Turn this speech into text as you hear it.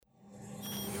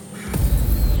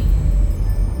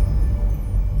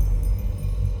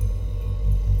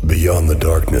the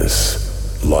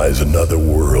darkness lies another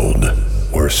world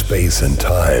where space and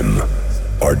time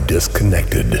are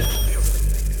disconnected.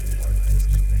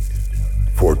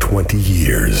 For 20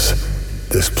 years,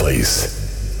 this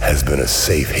place has been a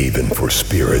safe haven for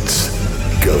spirits,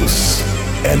 ghosts,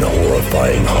 and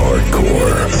horrifying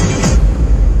hardcore.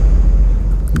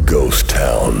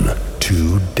 Ghosttown,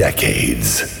 2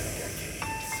 decades.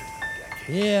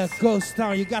 Yeah,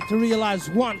 Ghosttown, you got to realize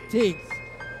one thing.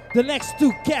 The next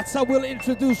 2 cats I will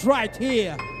introduce right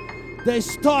here, they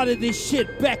started this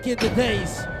shit back in the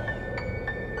days.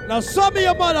 Now some of you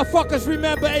motherfuckers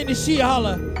remember Ain't the She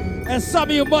Holler, and some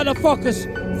of you motherfuckers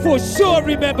for sure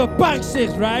remember Bank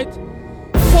 6, right?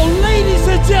 So ladies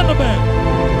and gentlemen,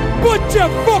 put your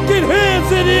fucking hands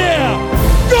in the air.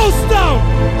 Ghosttown,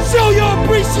 show your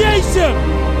appreciation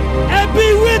and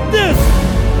be witness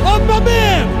of my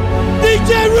man,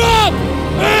 DJ Rob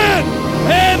and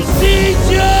MC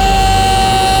Joe!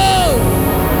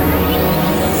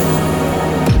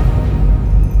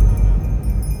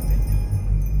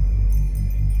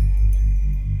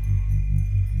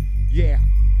 Yeah.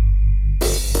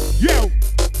 Yo!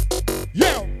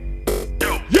 Yo!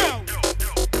 Yo! Yo!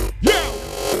 Yo!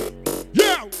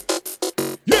 Yo!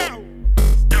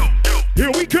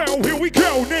 Here we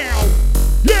go now!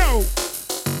 Yo!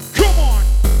 Come on!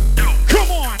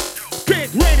 Come on!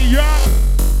 Get ready up!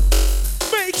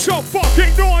 Make some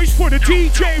fucking noise for the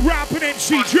DJ Rob and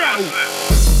MC Joe!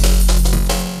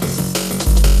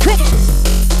 Come on!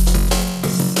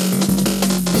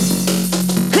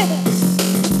 Come on!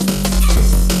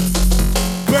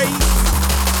 Bass!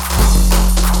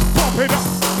 Pump it up!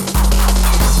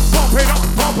 Pump it up!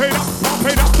 Pump it up! Pump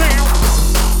it up now!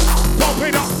 Pump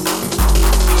it up!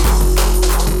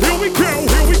 Here we go now!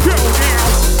 Here we go,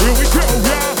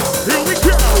 yeah! Here we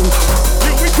go!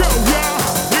 Here we go, yeah!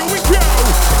 Here we go!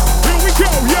 Here we go,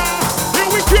 yeah! Here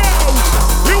we go!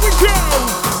 Here we go!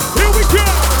 Here we go!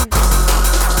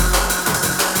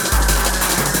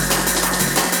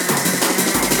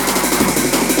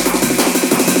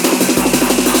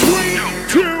 3,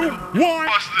 2, 1,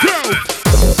 go!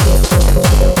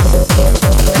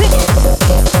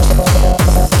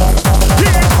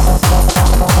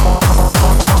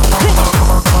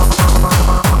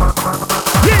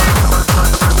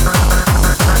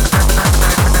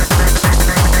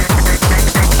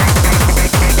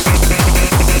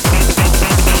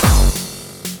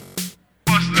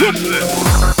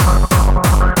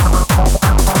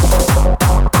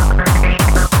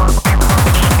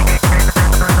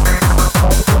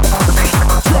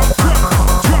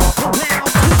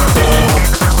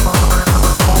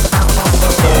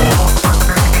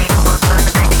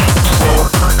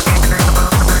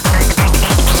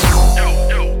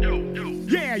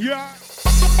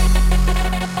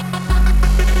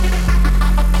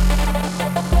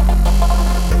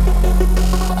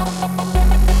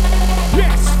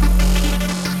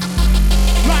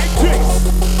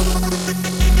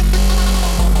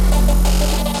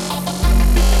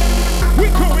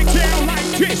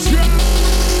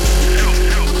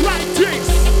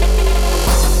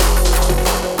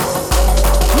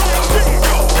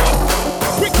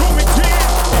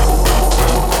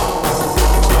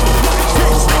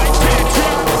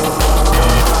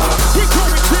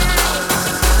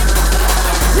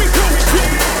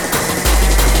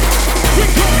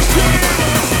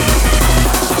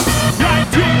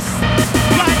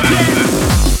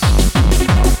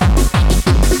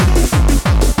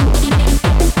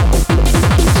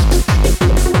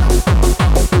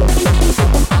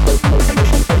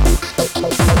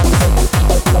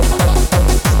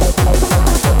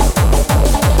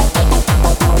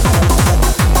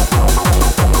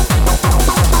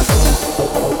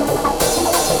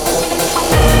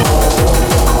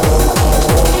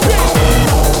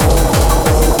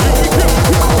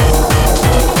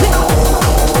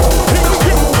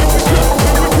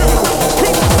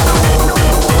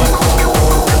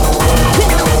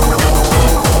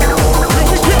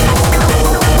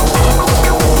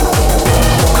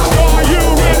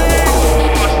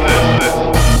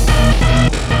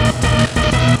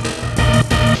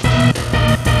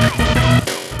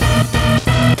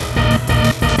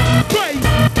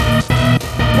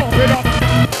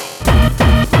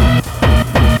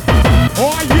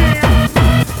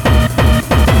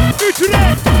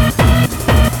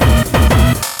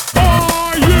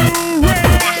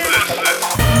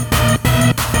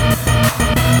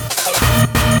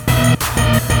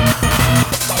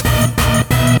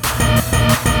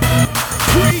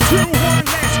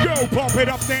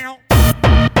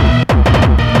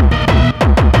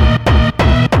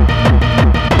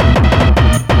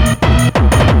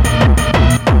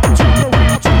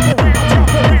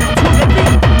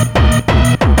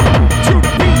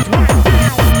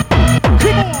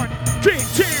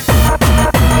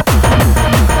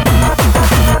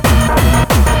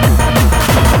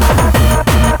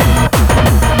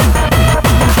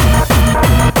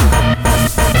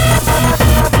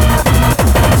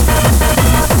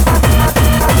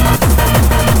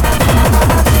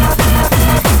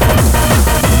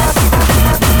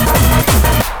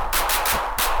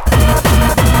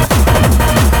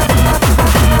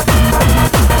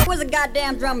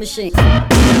 machine.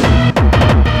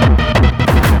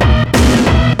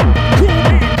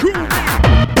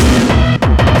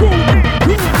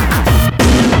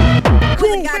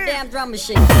 Goddamn drum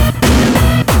machine.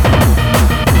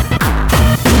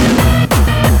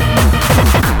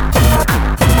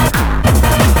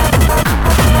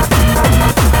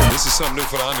 This is something new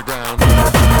for the underground.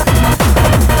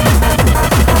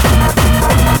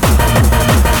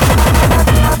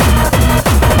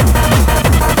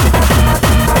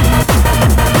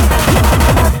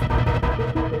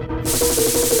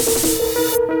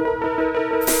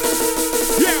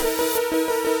 Yeah.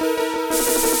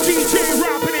 DJ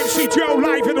Rob MC Joe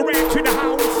live in the ranch in the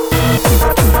house.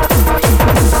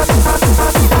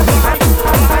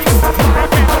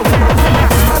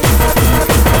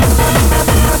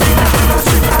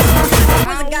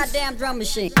 Where's the goddamn drum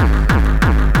machine? Come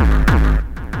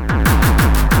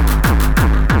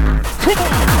on.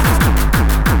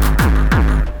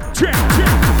 Check.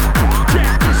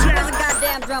 Where's the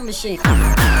goddamn drum machine?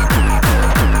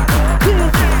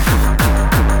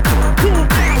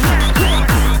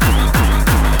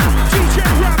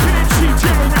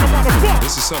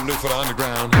 This is something new for the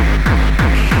underground.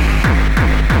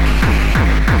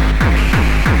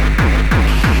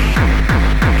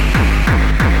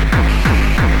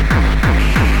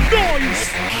 Noise!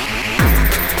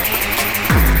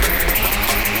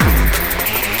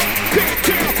 Can't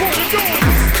tell for the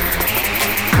noise!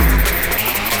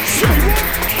 Say what?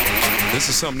 This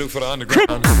is something new for the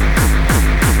underground.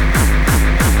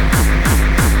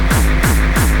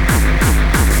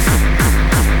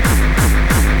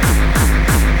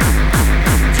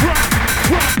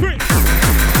 Drop it!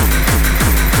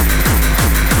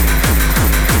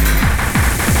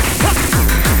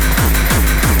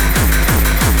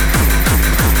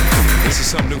 This is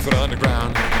something new for the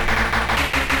underground.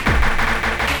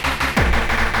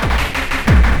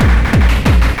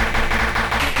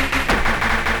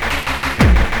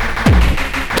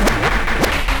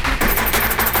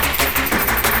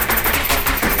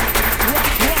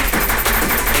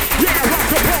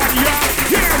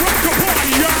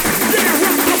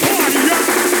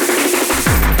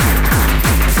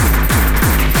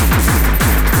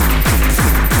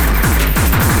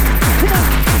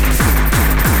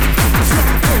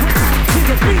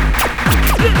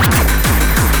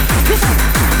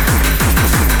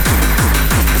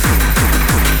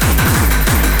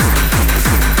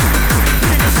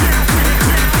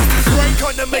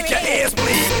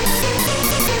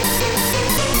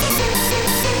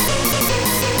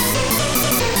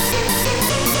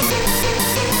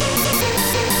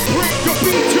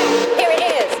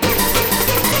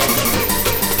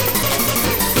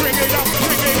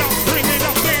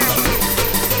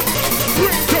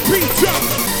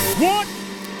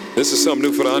 This is something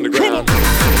new for the underground.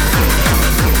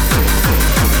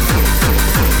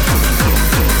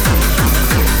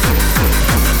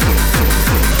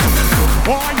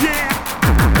 Oh yeah!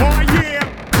 Oh yeah!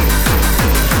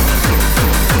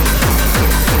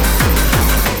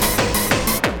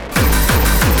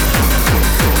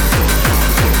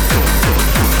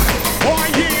 Oh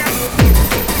yeah! Oh yeah!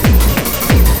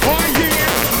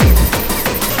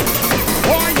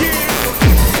 Oh yeah!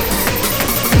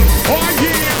 Oh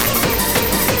yeah!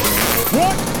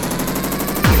 What?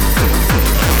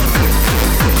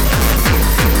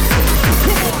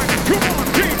 Come on,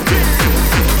 dig.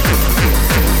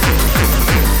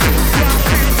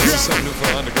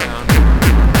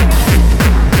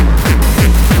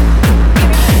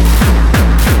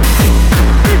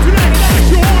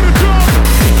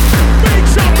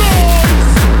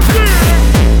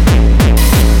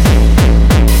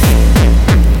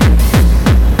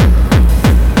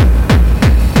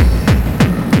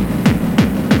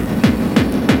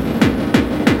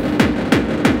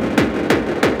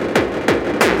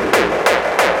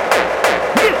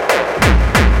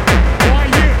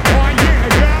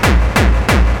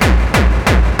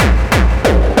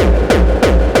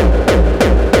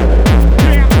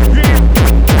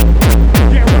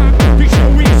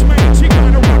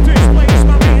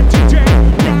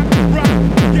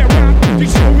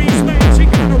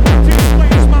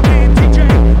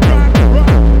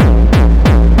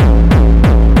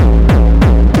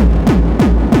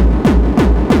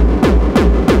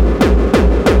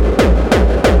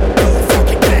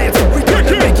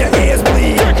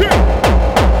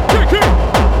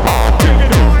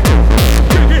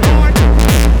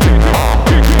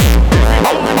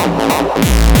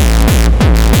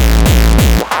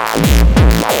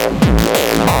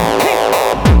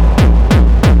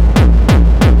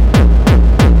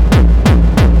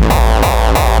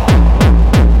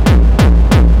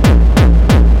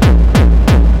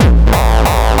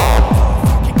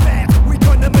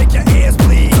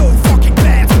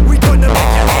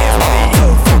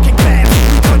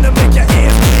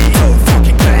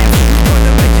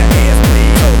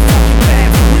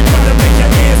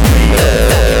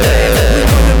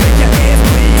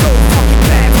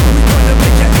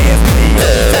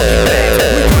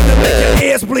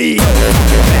 bleed. We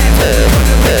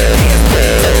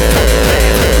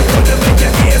gonna make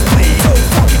your ears bleed. So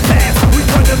fucking fast, we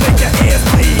gonna make your ears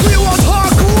bleed. We want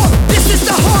hardcore, this is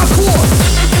the hardcore.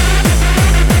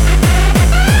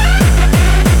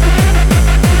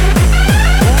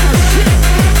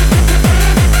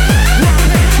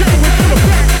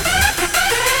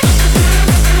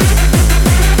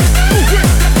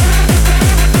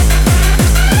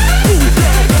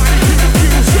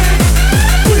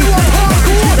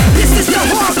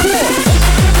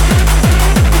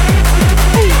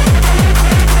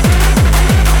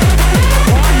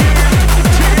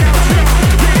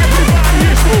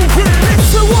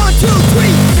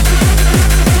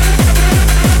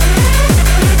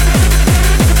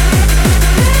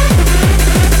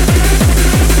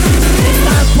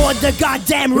 The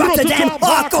goddamn Rotterdam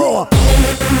hardcore.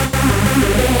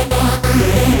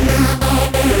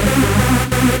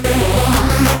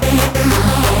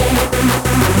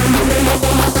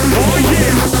 Oh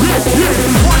yeah.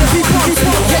 Wanna be punk,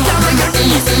 get down on your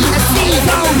knees and see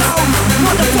those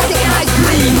motherfucking ice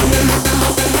cream.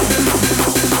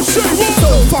 So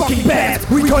fucking bad,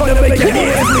 we gonna make your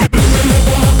ears bleed.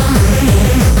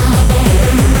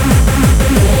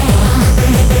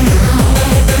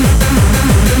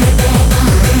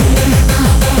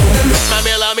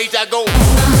 Go.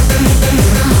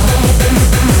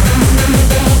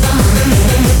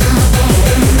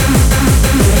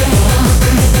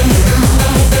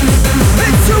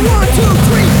 It's a 1, 2,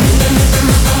 3.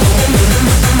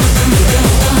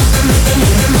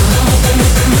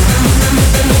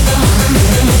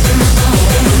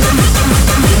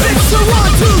 It's a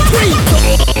 1, 2, 3.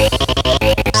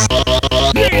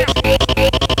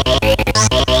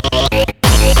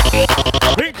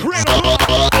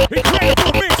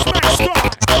 Incredible mix master,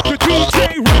 the DJ.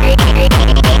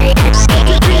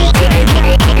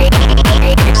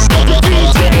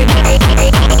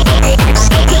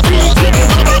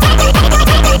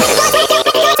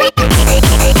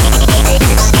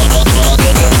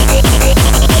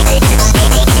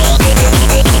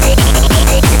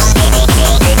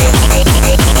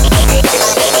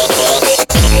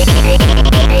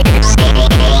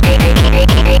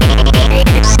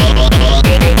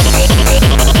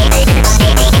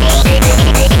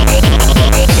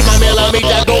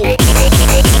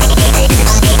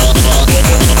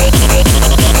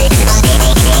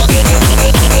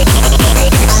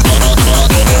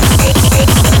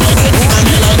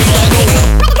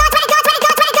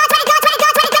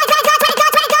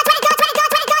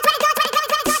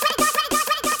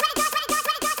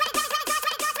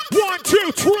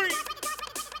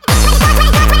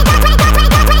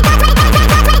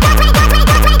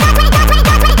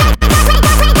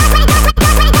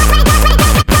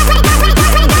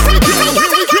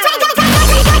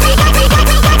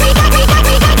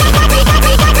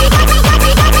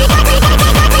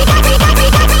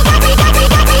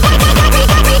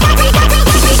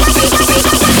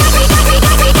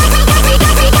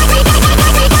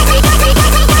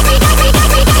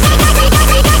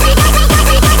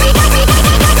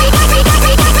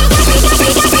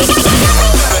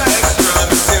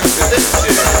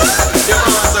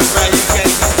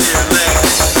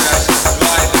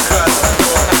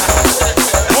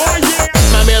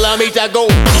 Go.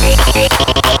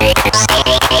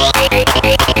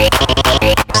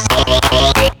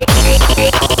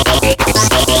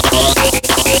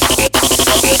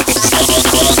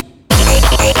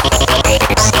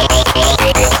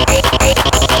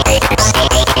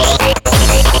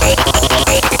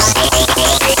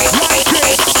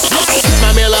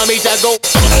 Mami, la mitad go.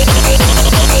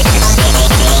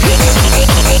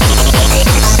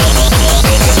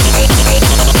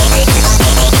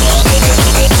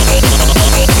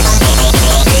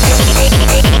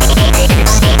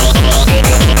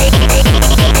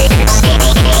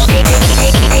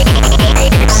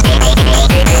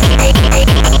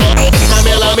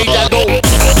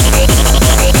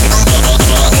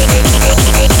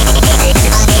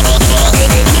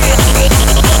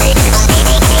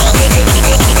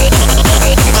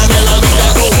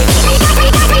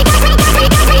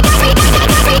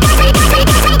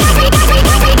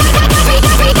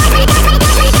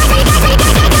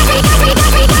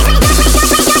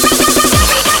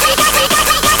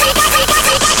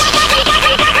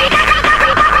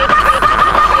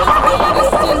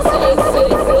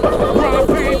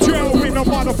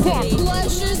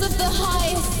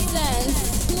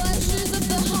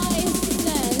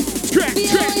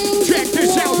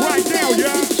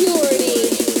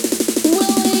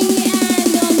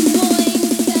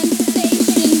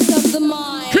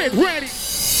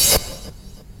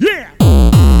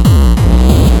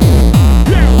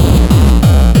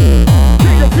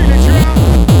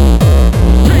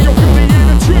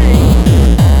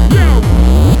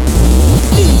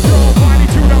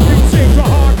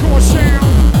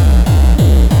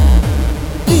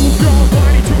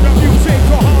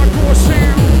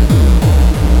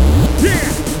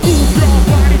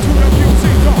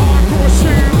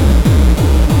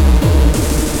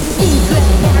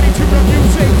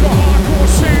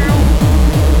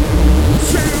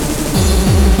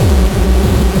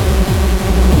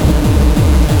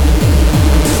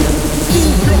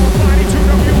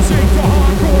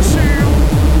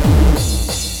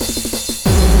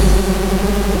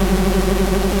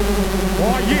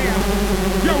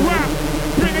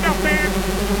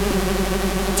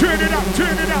 Turn it up,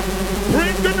 turn it up.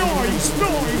 Bring the noise,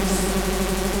 noise.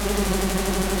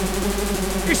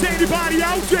 Is there anybody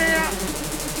out there?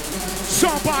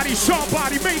 Somebody,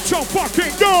 somebody, make some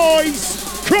fucking noise.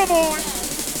 Come on.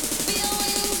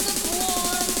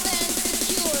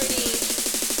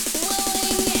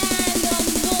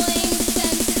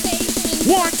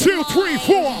 One, two, three,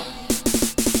 four.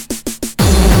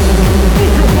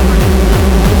 Move your body.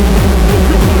 Move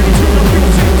your body to the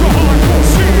music, the hardcore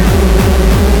scene.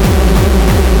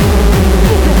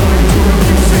 Move your body to the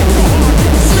music, the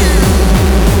hardcore scene.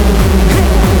 Come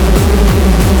on.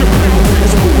 The crowd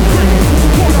is moving.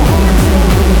 For the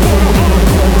hardcore, for the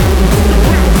hardcore. The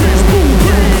crowd is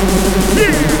moving.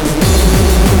 Yeah.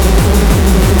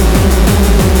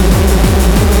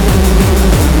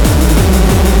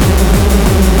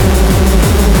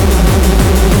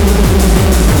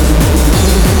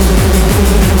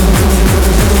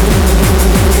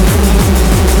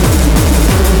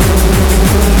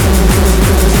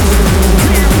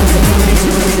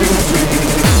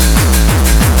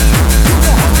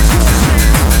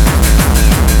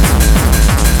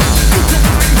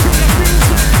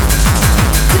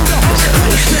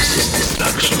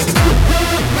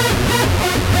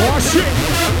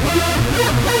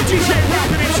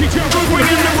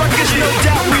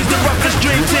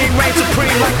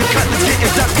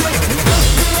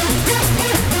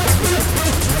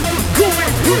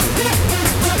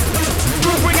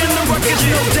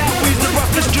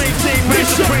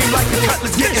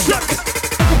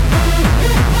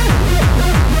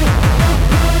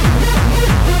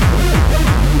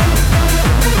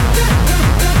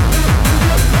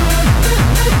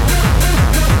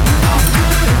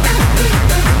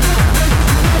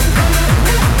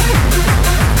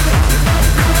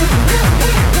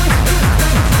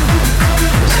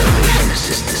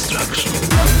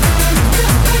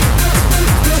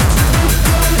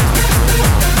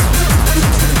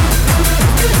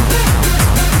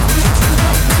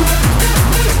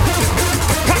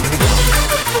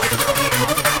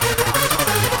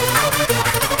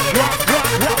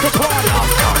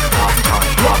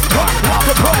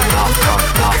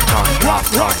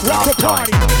 Laugh time.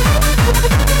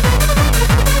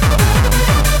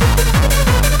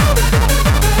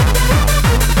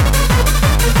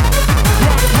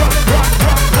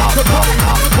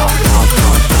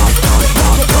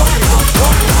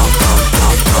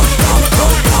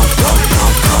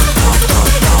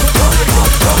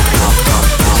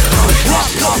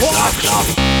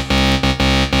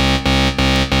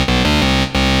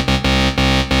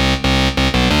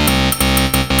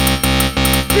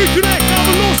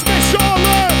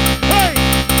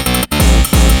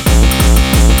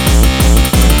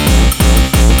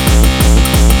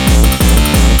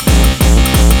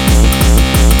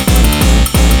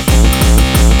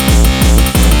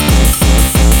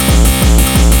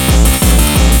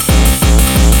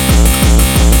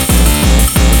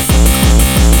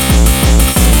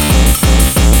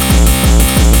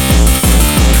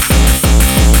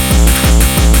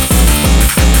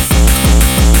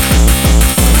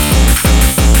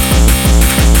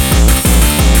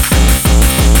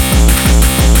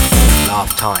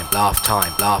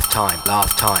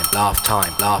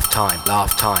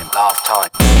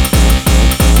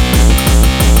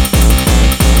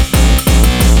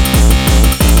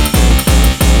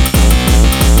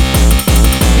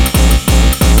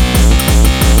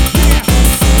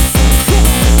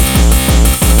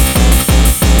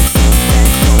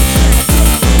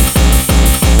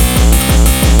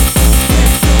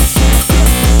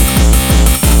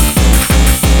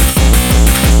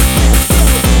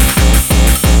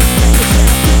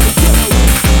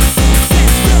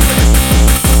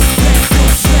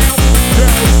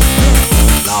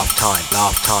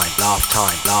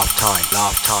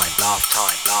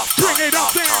 Bring it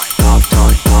up there.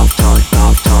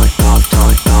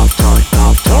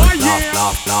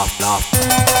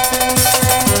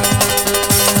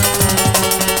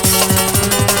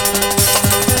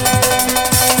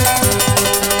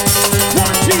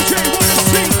 One DJ, one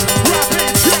MC, Rob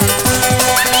MC.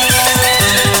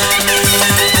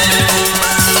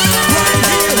 Right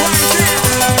here, right now.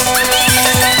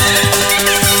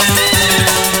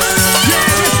 Yeah,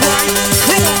 that's right.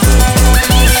 Come on.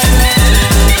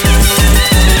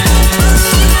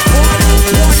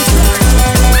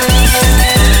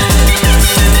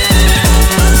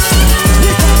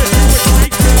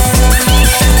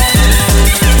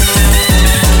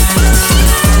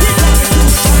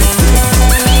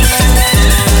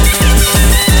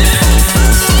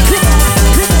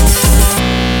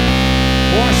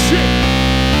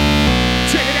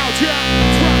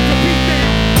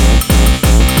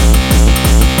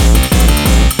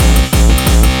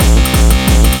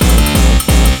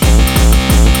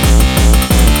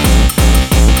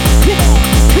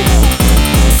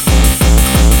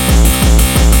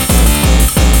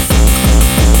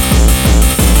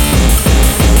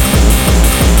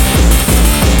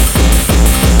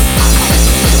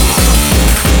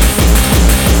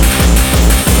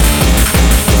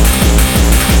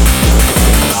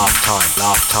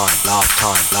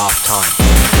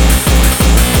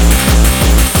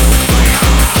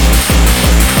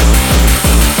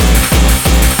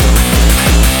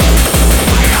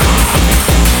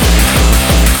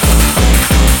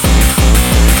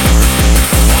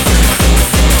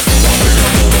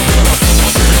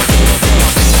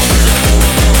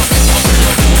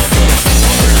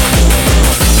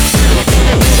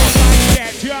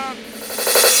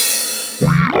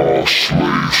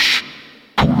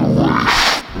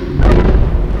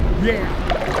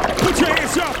 Put your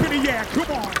hands up in the air,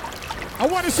 come on. I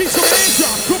want to see some hands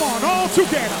up, come on, all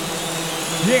together.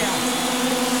 Yeah,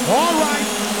 all right.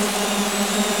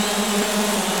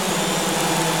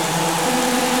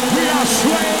 We are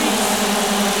slaves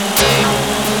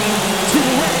to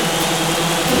the rain.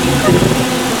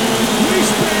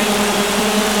 Respect.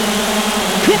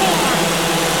 Come on.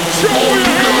 Show your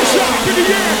hands up in the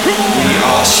air. Come on. We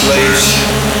are slaves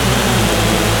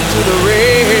to the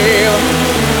rail.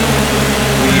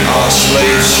 We are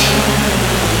slaves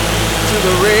to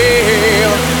the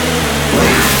rail.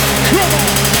 Come on.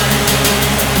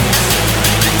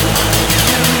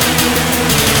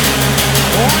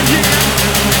 Oh yeah.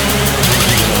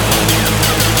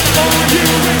 Oh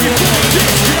yeah, ready for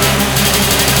this, yeah.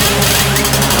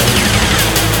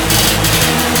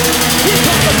 We're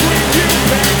gonna bring you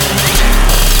back.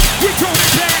 We're going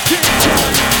back in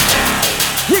time.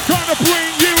 We're gonna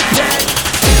bring you back.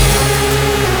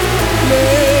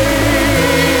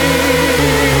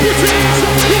 Put your hands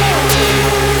up, come on.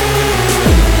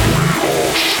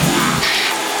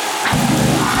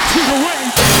 To the way.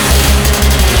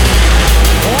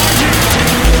 Oh yeah.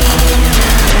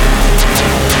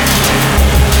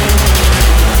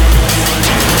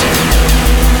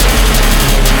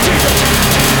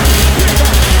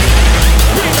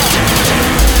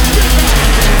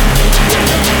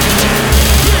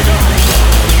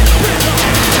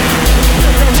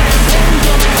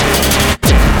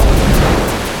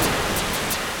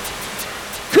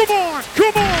 Come on,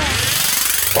 come on.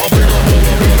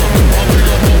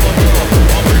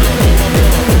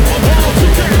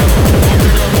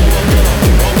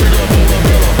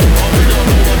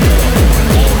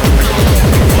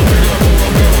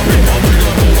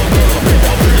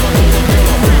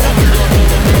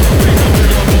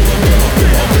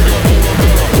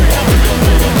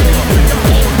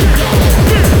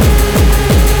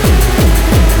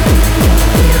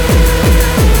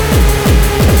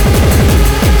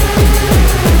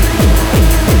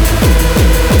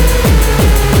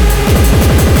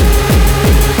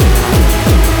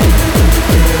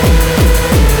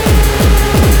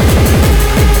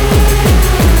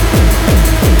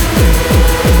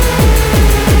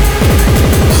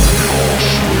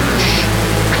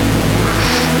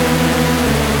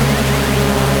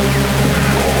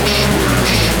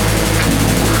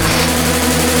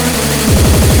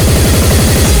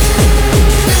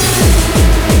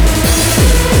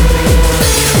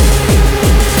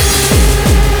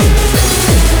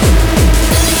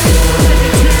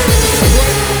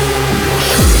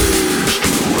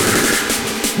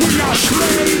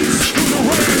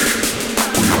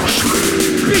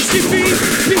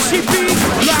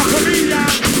 La familia.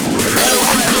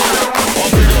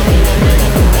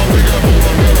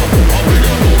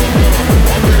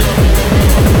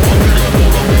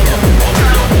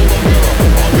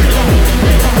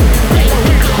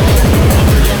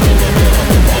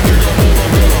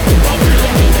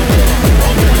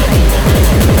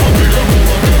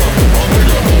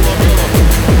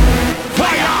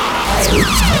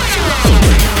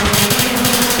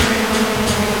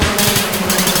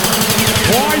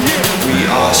 We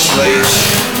are slaves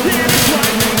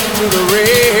to the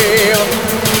rail.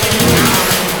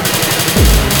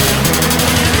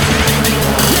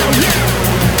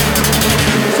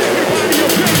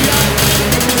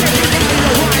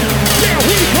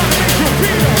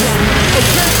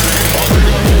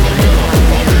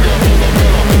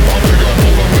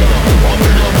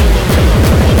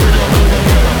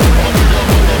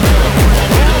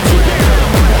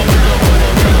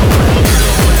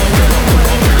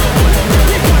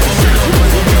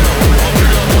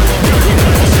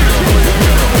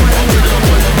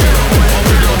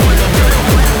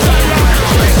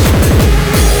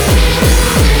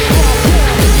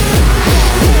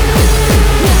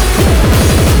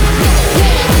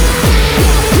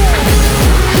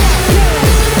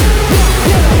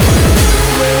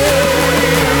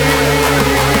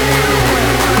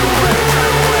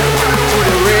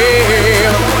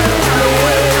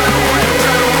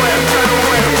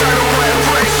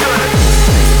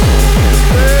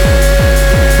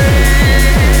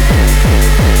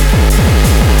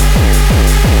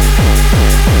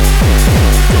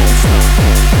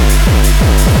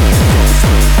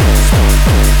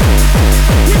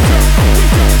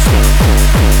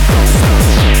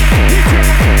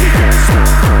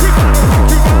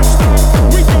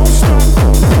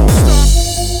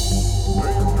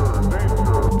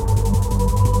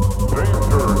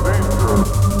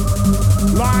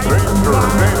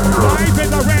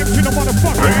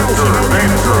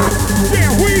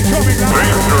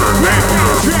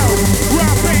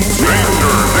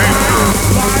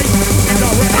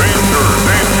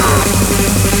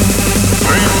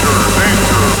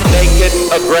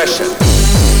 expression.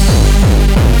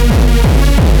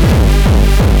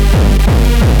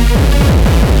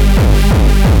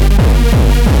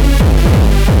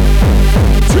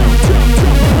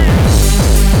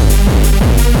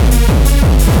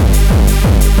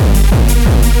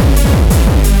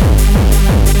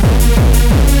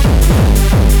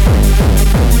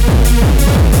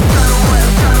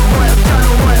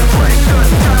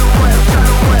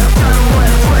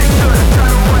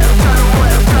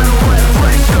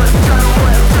 Try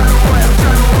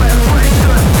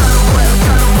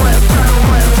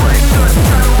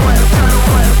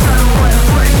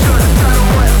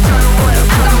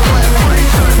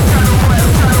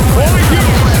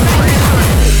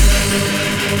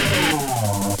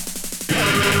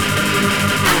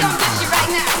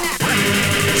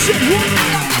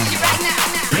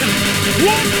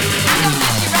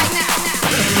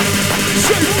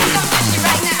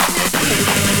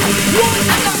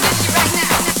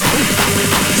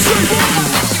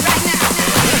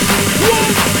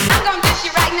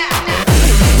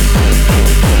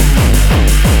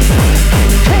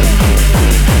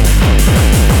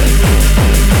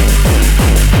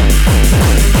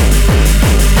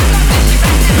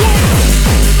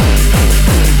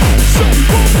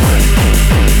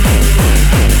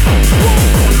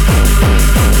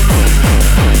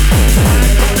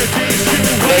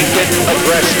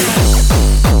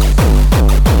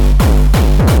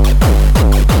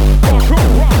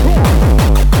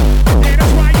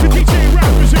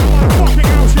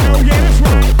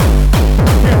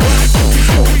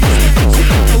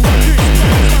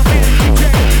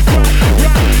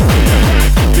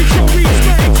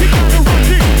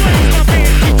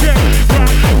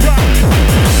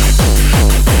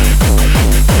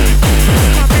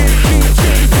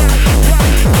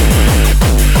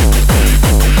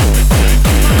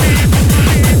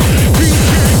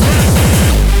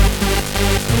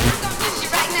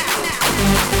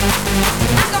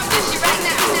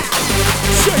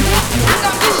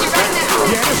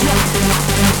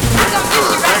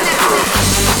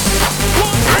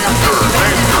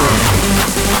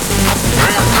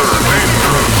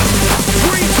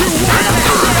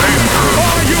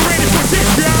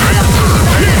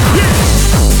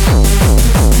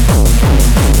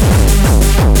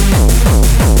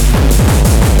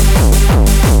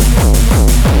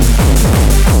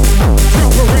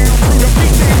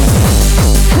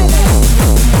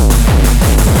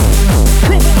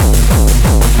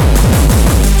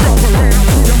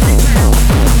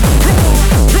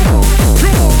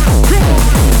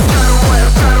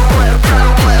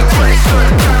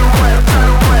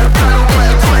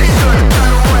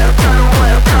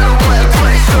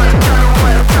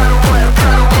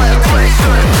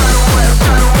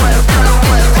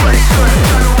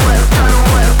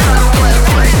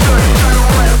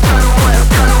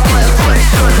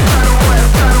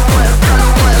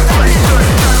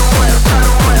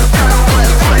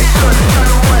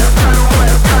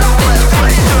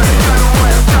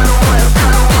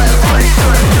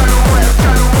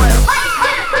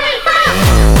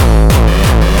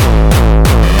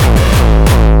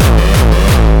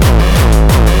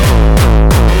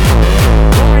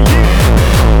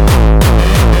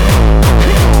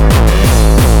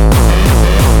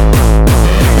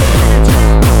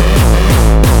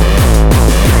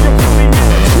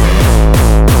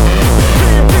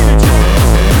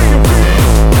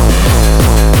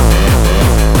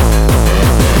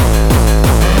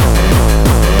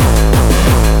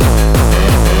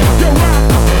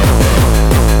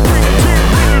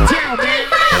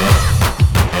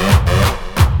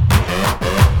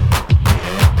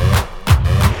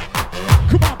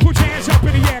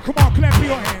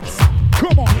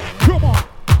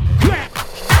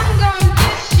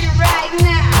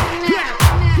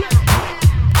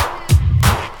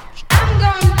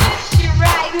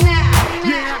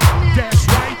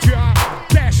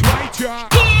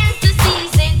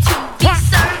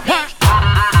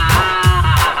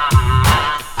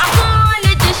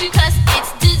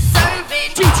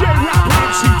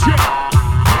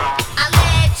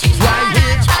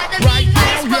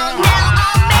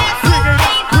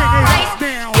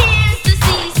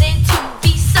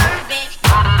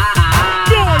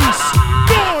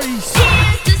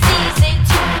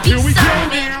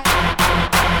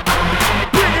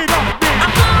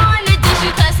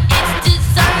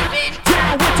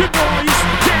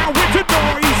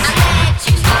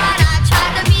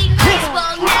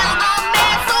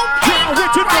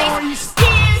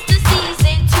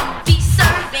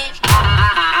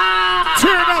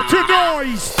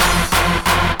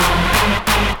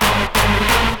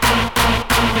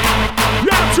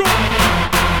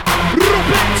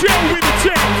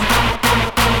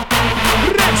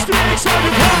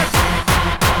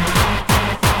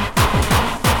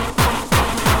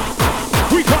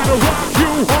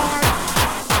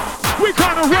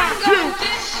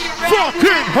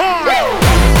rocking hard.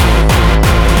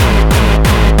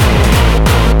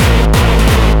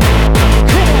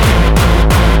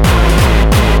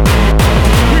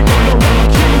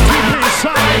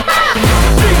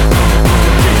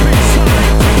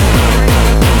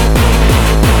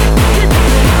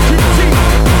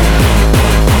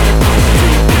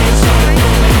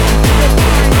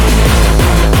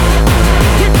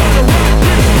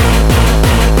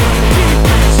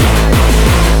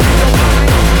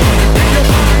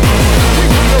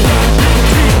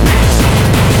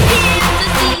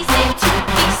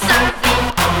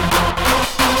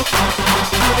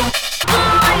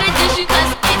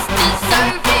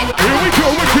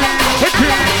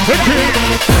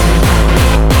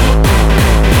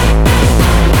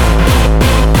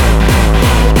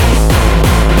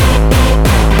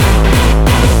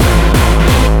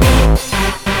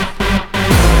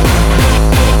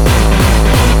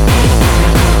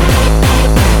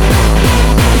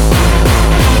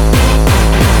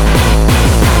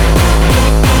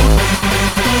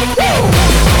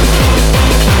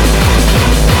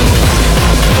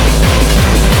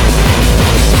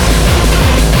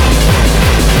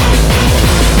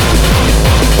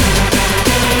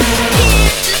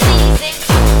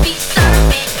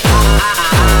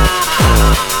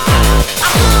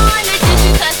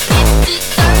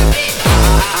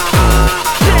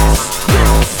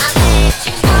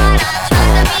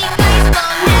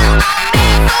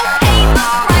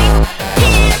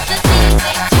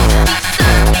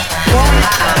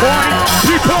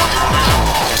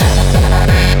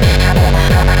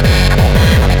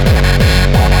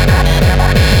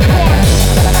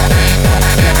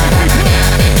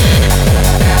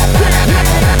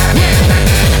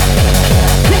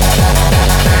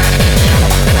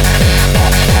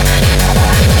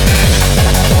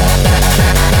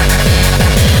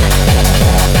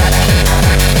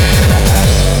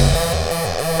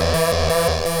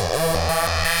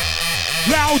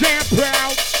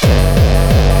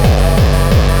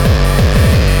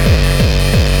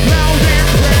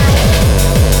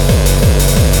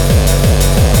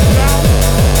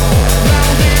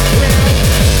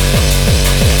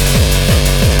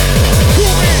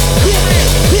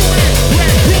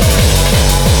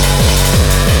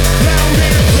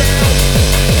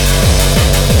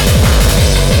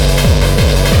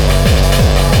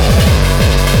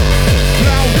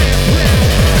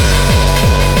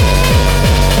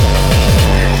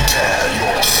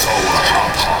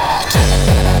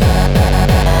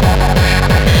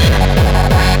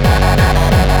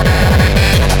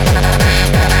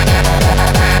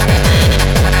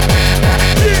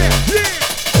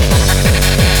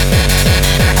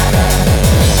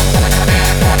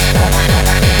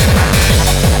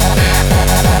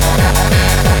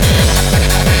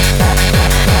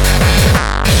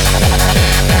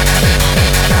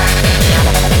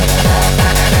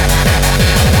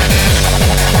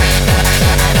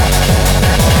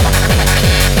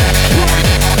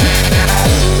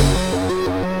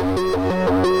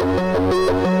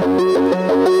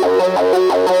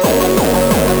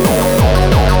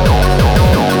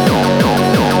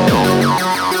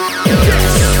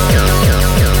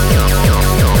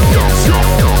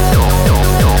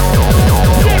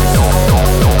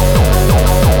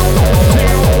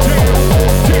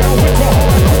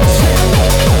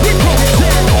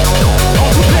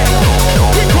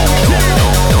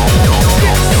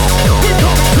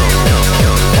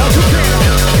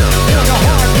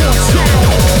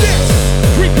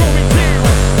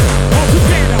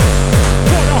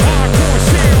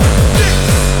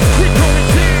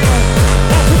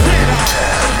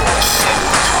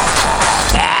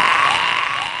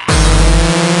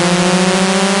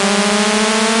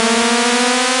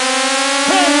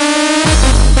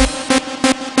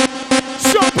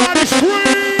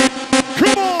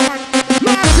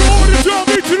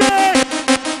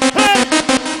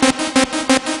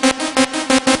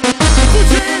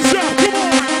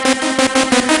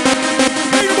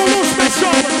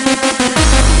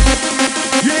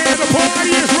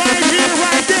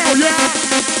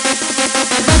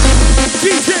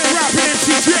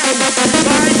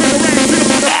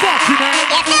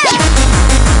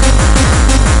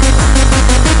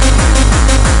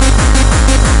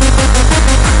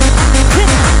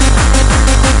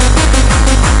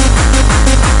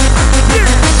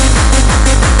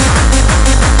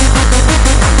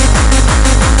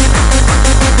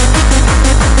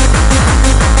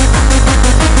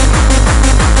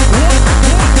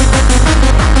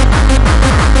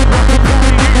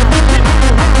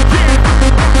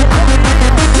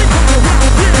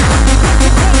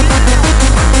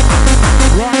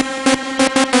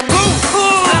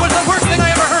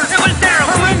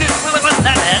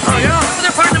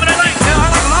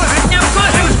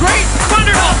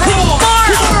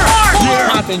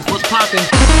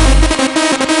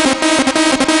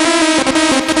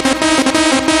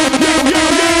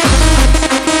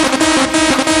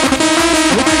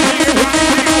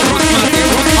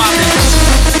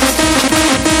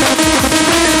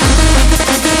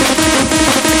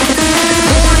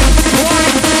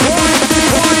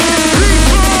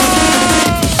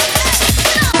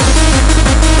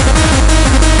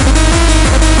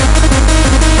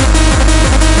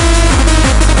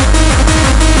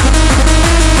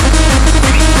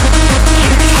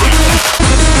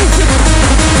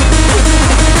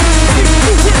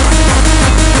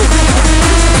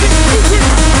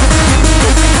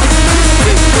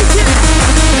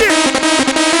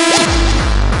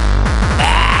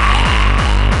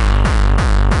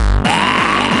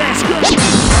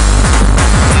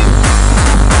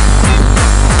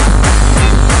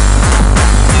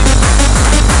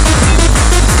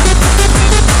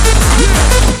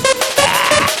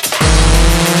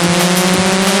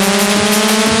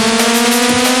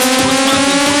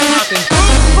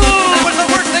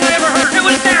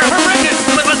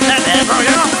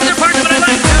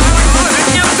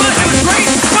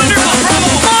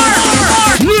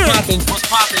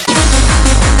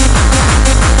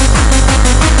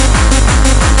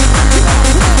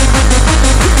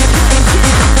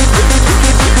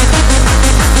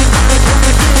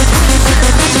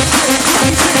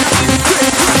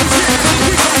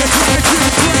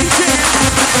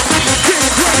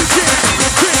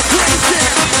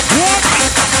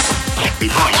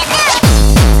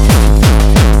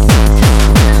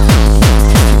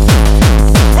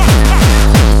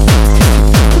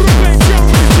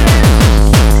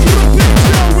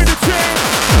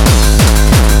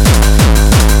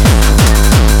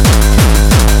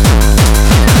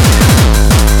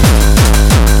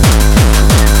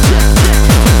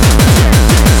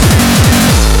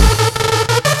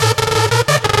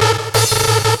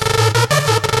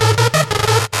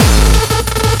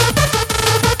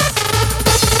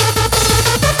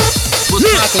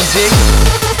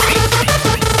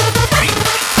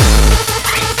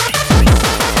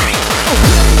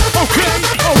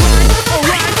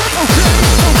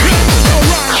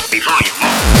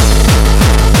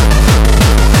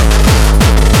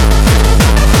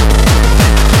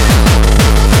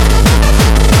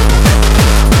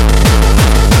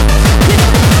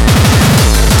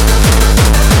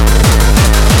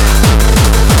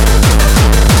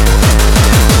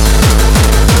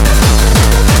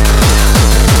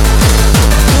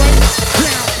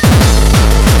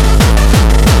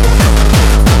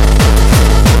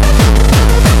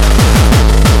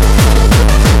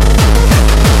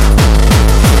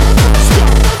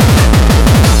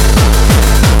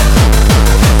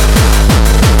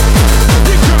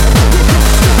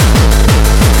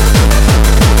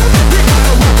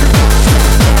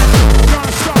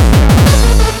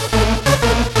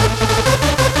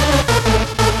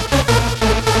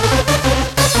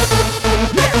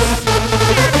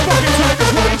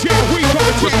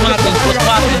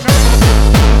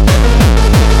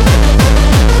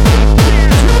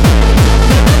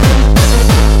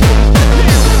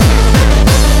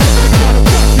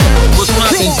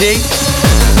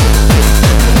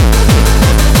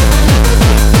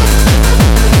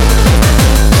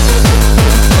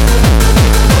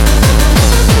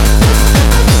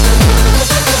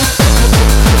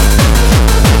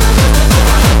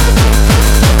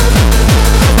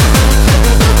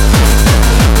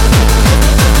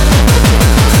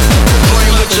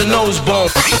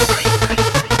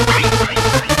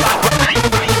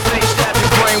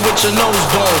 brain with your nose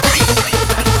bone.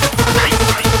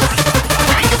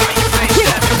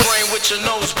 Stab your brain with your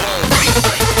nose bone.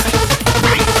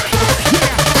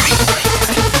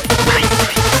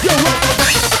 Yo, Rob.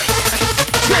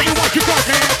 Tell me what you got,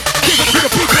 man. Give it to the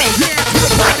people, yeah, to the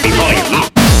party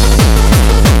people.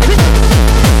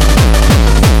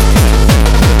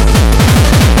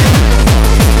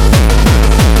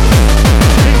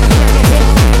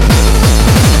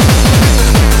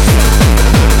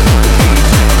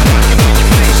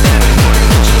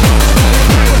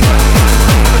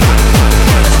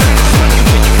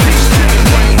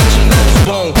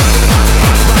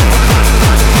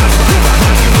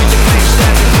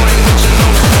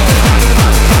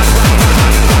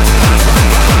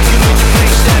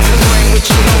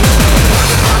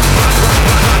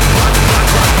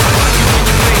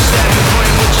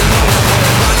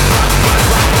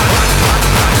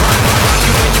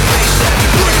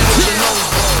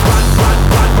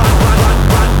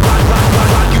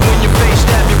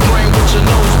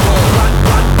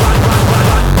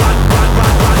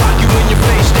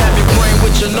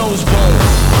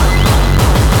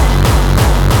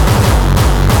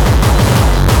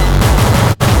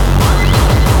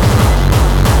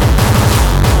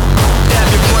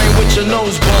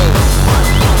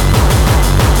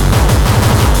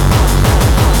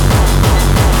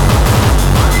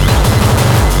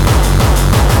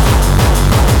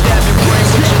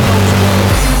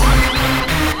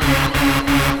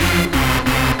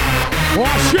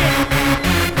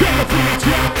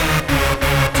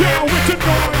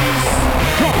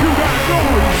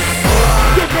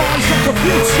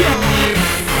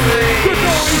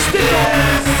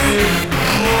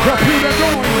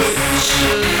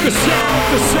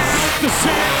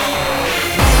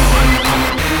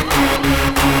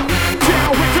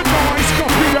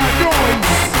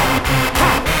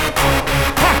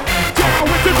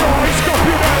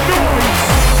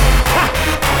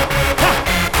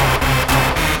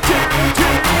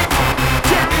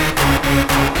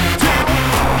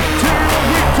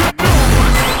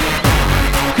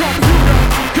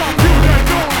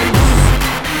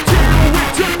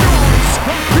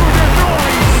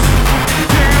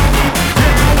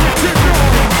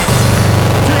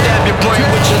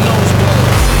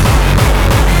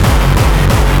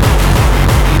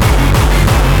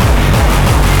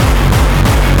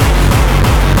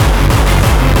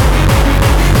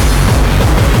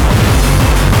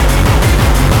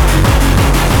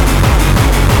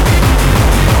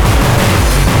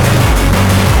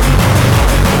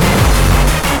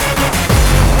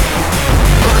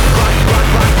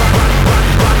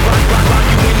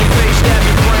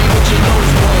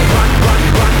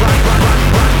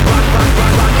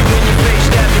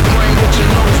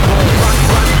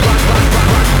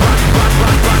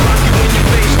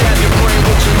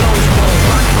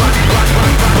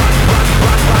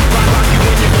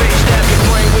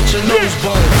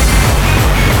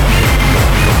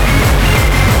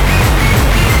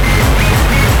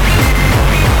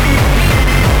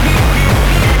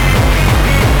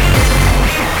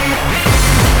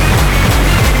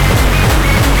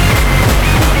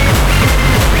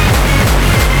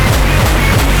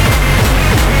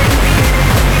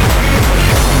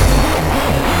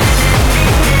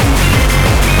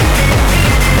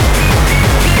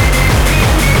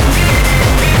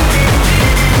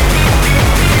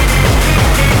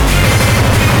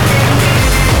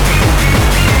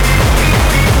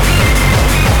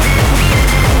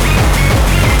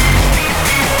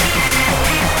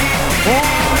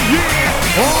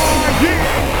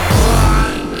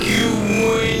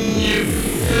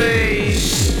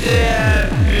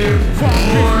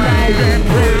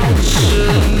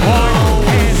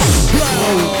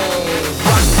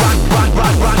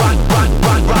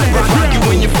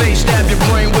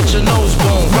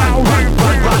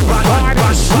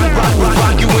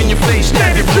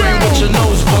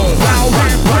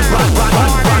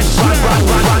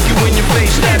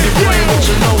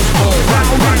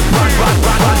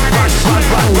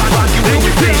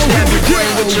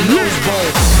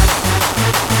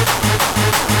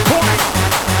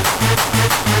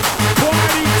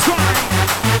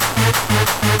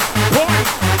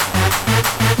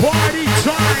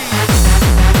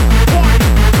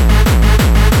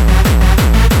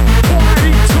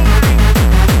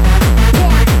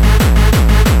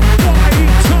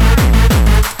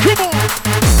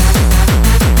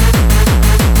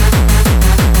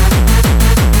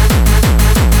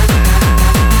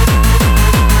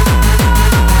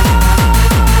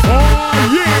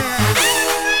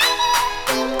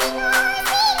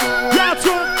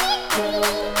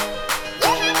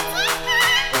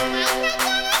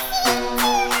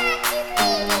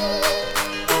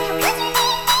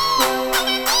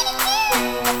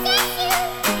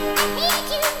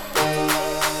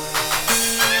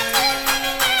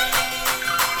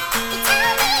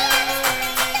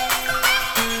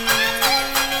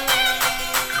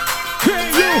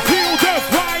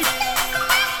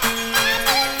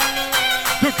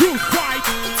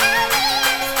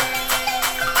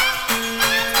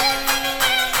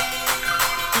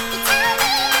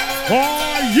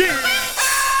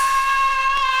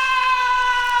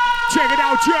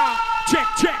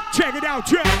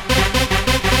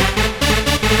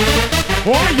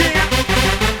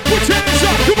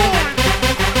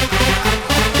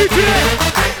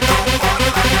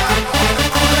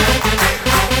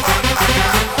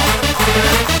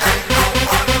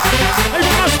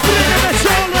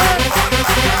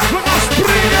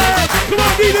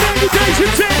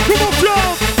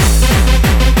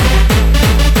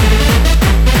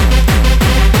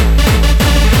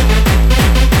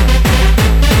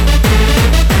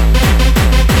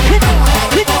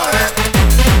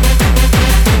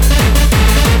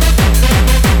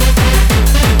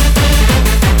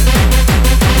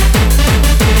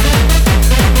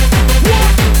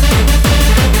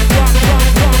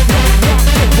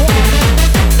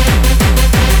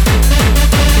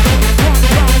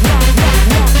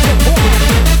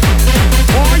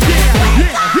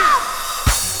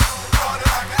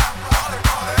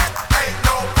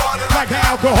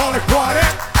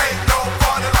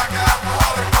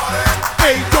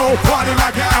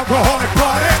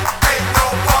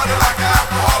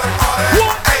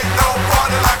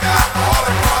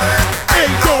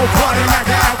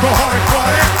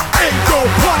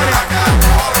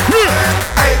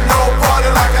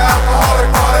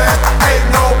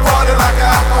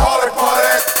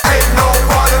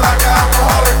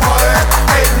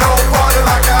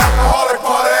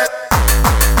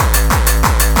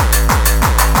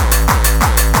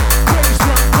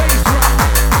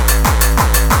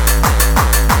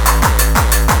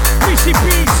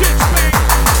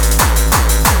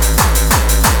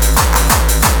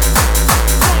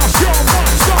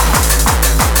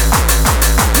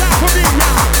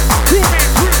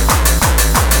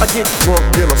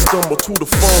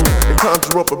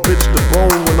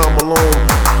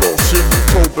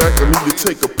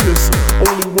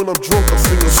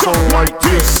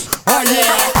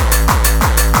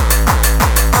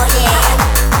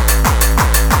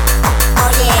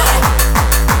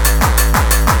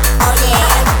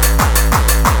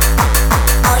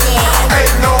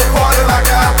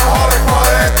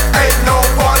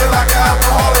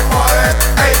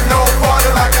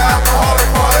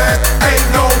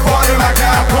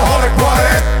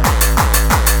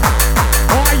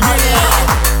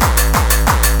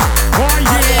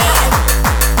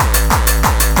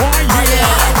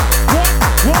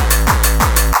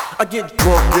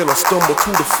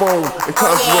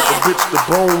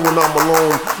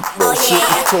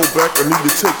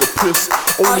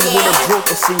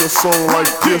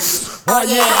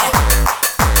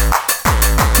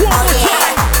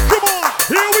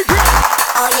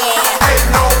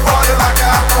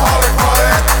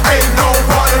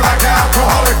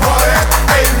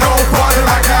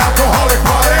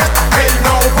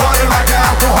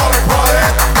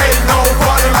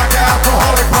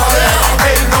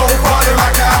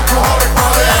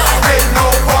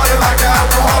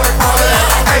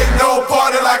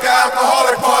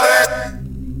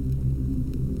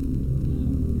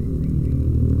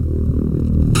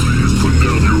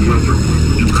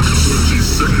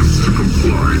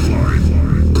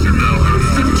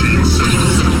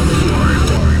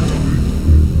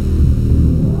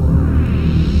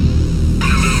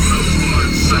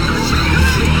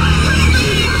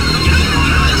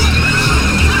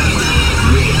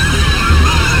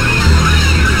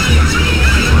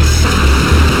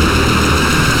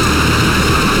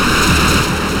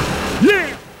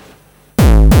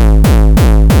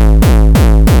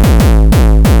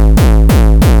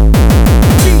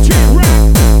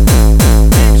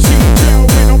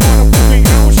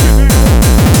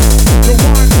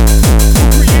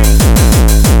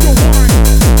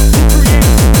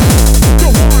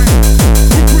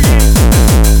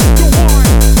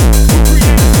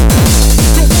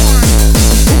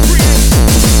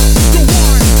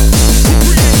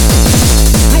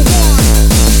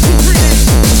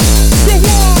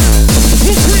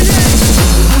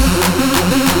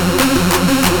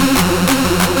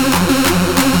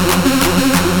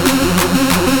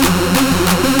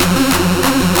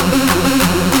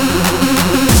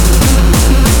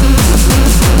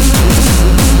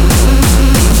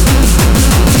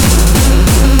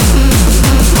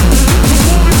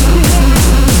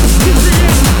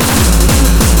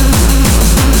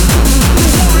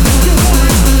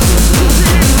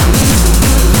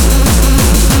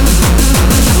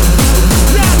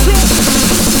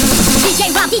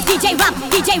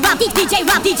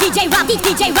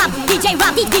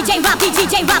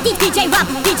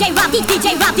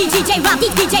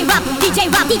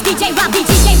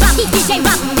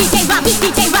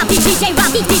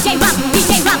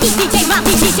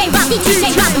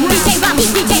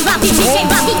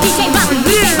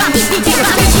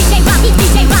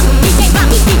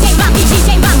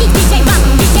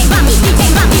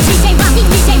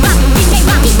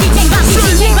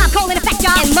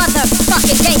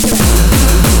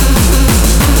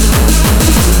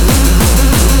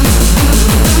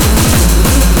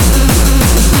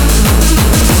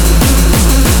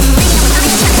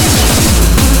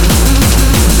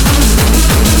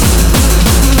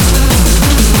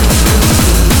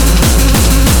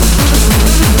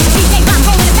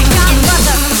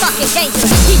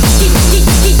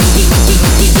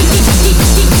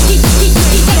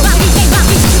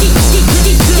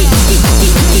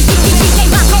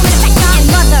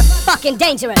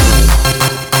 dangerous.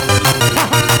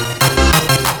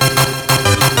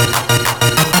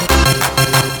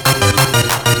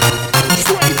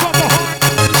 Straight from the heart,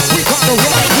 we got the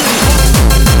right here.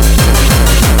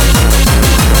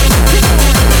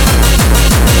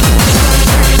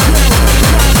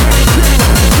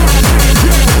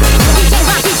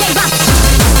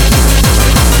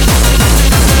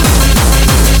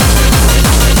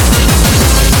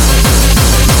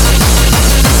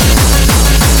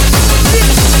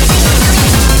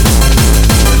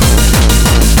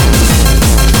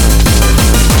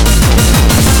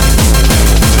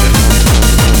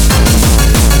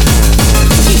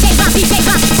 DJ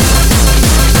Rock.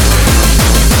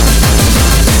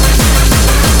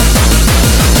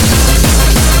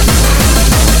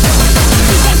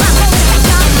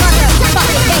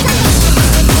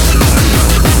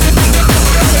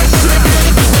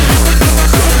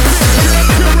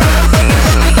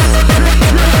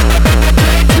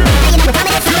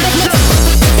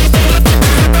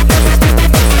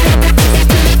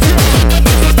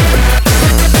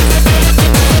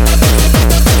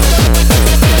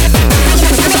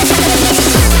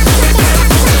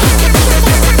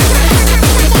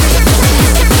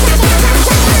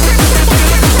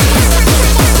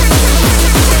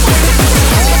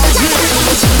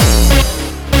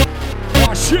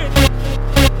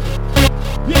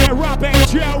 Rob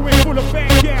MC Joe, we're full of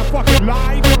fans, yeah, fucking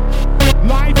live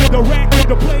and direct in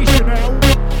the place, you know.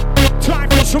 Time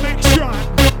for some action.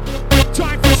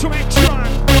 Time for some action.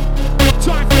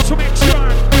 Time for some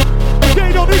action.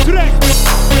 Oké, dan Utrecht.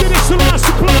 Dit is de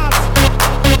laatste plaats.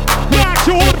 Laat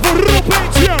je horen voor Rob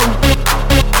MC Joe.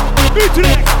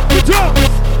 Utrecht, bedankt.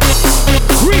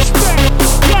 Respect.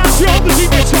 Laat je handen zien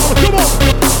met z'n allen, kom op.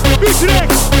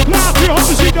 Utrecht, laat je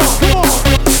handen zien dan, kom op.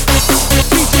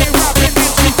 DJ Rob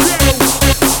MC Joe.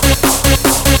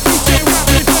 DJ Rob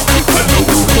MC Joe. A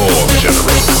noble cause,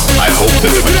 General. I hope the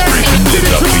demonstration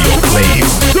lives up to your claim.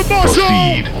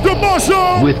 Proceed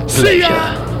with pleasure.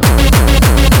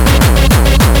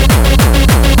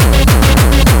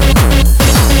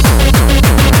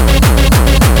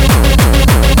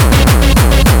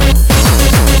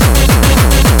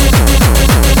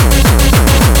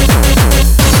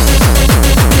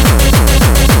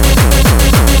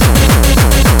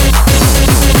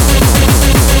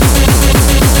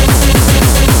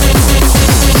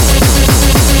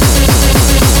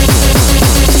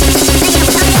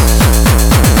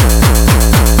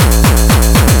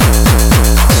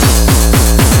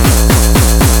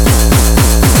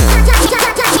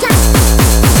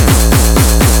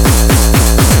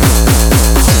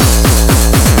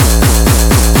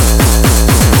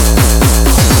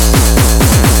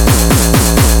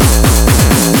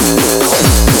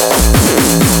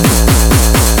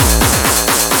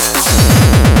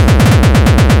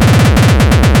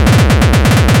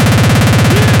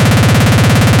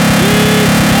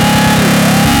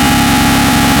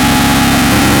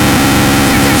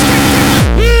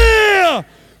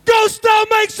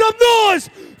 Make some noise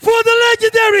for the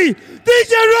legendary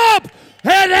DJ Rob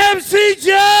and MC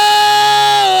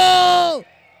Joe!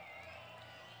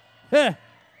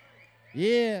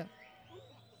 Yeah.